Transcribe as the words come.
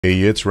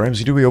Hey, it's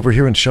Ramsey Dewey over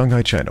here in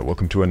Shanghai, China.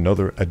 Welcome to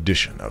another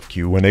edition of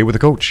Q&A with a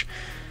Coach.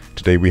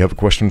 Today we have a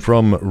question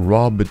from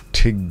Rob.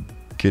 I'm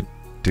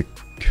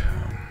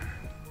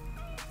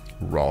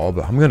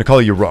going to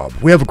call you Rob.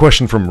 We have a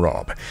question from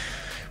Rob.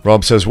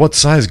 Rob says, what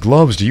size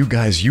gloves do you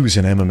guys use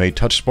in MMA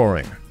touch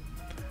sparring?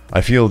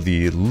 I feel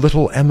the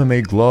little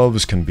MMA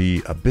gloves can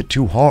be a bit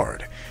too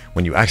hard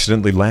when you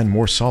accidentally land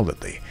more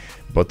solidly,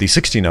 but the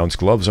 16-ounce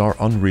gloves are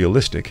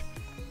unrealistic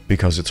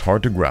because it's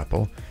hard to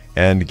grapple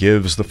and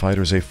gives the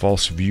fighters a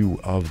false view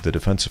of the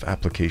defensive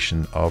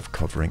application of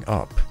covering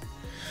up.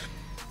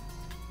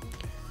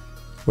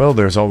 Well,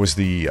 there's always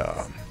the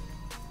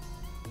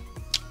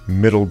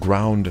middle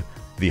ground,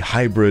 the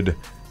hybrid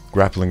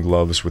grappling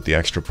gloves with the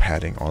extra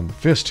padding on the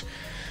fist.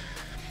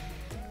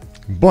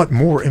 But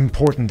more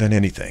important than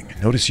anything,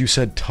 notice you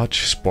said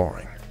touch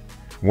sparring.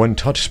 When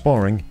touch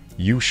sparring,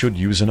 you should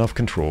use enough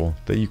control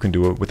that you can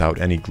do it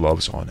without any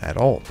gloves on at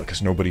all,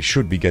 because nobody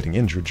should be getting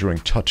injured during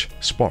touch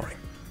sparring.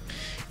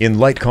 In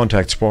light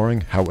contact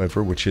sparring,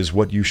 however, which is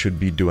what you should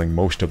be doing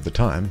most of the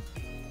time,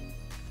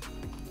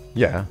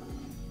 yeah,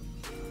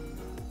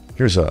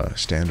 here's a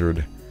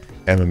standard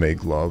MMA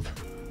glove.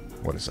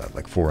 What is that,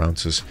 like 4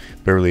 ounces?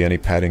 Barely any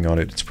padding on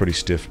it. It's pretty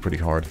stiff, pretty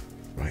hard,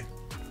 right?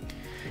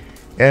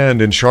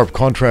 And in sharp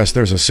contrast,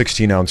 there's a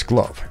 16-ounce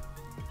glove.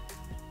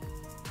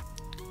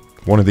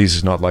 One of these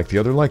is not like the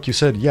other. Like you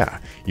said, yeah,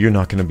 you're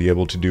not going to be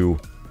able to do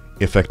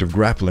effective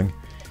grappling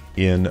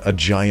in a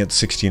giant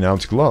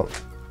 16-ounce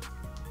glove.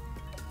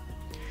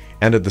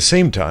 And at the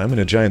same time, in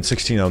a giant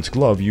 16-ounce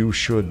glove, you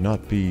should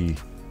not be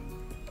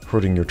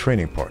hurting your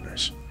training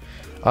partners.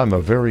 I'm a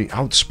very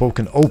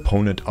outspoken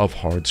opponent of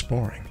hard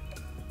sparring.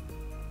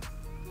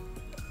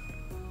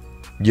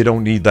 You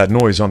don't need that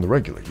noise on the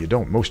regular. You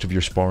don't. Most of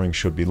your sparring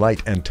should be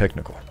light and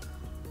technical.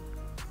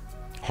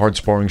 Hard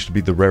sparring should be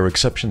the rare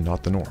exception,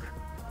 not the norm.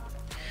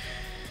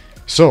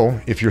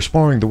 So, if you're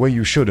sparring the way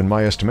you should, in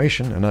my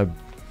estimation, and I've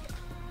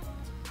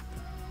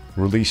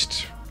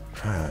released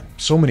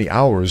so many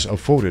hours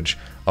of footage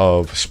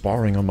of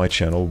sparring on my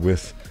channel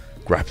with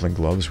grappling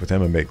gloves, with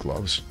MMA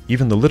gloves,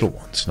 even the little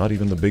ones, not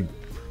even the big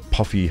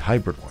puffy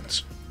hybrid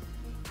ones.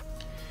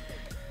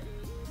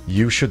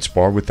 You should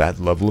spar with that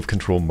level of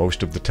control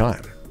most of the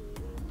time.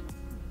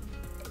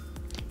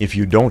 If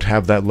you don't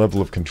have that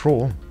level of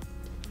control,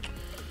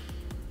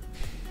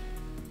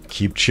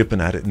 keep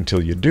chipping at it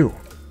until you do.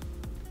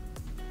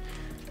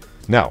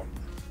 Now,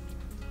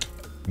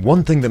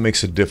 one thing that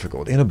makes it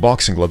difficult in a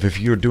boxing glove, if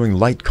you're doing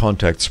light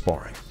contact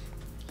sparring,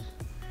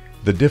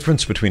 the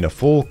difference between a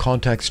full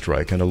contact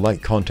strike and a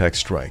light contact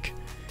strike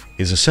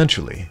is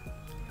essentially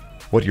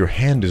what your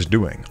hand is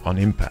doing on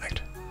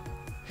impact.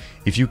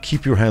 If you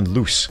keep your hand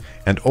loose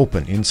and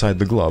open inside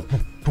the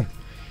glove,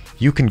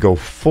 you can go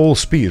full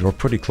speed or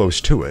pretty close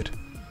to it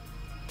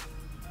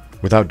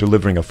without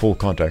delivering a full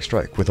contact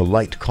strike with a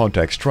light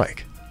contact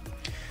strike.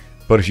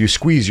 But if you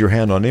squeeze your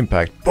hand on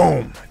impact,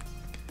 boom,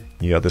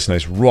 you got this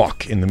nice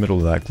rock in the middle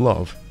of that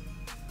glove.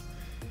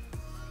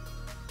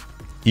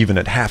 Even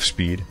at half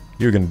speed,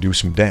 you're going to do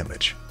some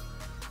damage.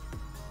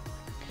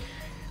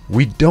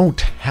 We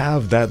don't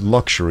have that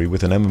luxury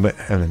with an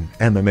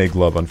MMA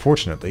glove,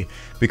 unfortunately,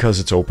 because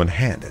it's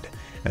open-handed.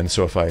 And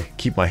so if I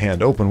keep my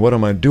hand open, what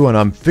am I doing?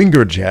 I'm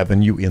finger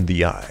jabbing you in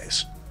the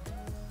eyes.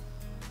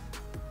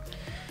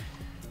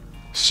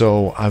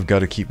 So I've got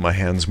to keep my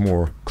hands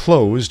more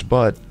closed,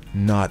 but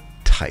not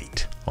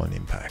tight on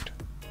impact.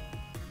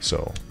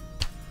 So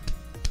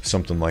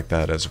something like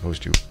that as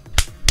opposed to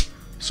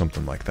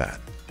something like that.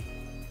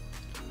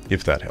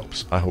 If that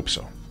helps. I hope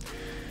so.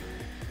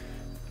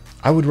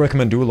 I would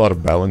recommend do a lot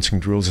of balancing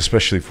drills,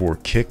 especially for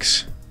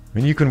kicks. I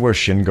mean, you can wear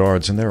shin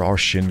guards, and there are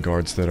shin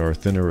guards that are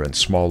thinner and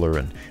smaller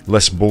and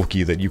less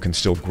bulky that you can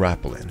still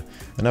grapple in.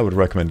 And I would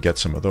recommend get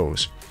some of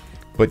those.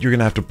 But you're going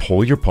to have to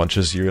pull your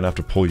punches, you're going to have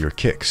to pull your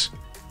kicks.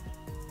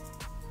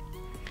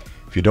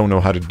 If you don't know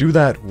how to do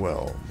that,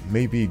 well,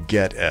 maybe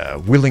get a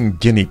willing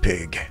guinea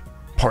pig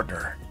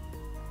partner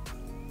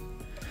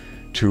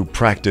to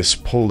practice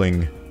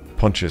pulling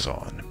punches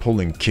on,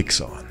 pulling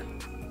kicks on.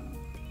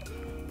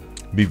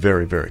 Be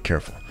very, very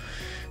careful.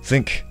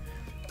 Think,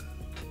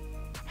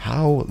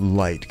 how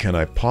light can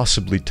I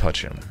possibly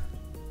touch him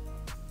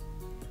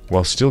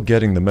while still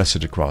getting the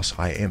message across?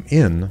 I am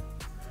in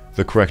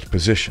the correct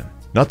position.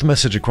 Not the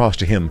message across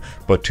to him,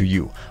 but to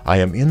you. I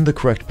am in the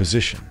correct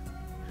position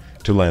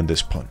to land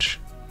this punch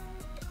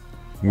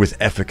with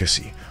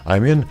efficacy.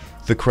 I'm in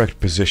the correct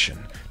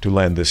position to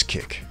land this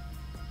kick,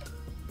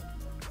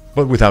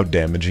 but without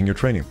damaging your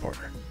training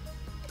partner.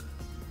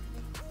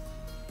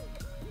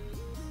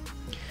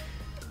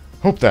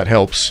 Hope that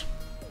helps.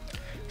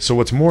 So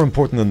what's more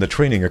important than the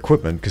training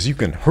equipment, because you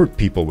can hurt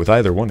people with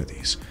either one of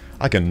these.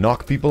 I can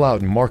knock people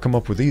out and mark them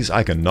up with these.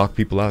 I can knock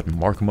people out and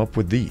mark them up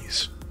with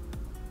these.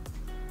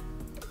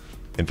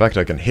 In fact,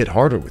 I can hit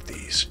harder with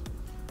these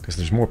because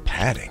there's more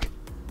padding.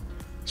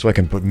 So I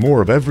can put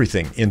more of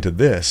everything into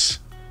this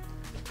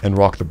and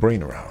rock the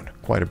brain around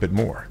quite a bit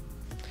more.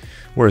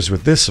 Whereas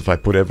with this, if I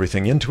put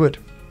everything into it,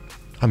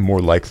 I'm more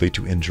likely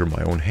to injure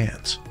my own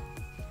hands.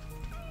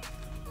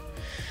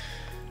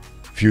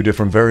 few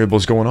different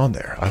variables going on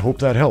there. I hope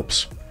that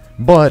helps.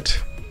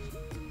 But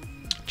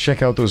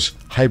check out those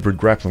hybrid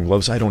grappling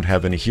gloves. I don't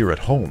have any here at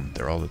home.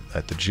 They're all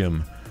at the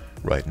gym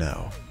right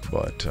now.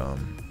 But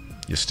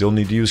you still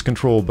need to use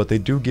control, but they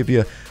do give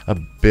you a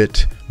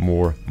bit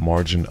more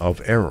margin of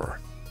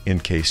error in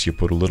case you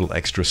put a little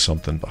extra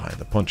something behind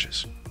the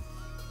punches.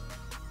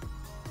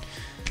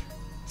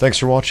 Thanks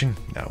for watching.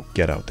 Now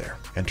get out there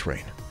and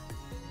train.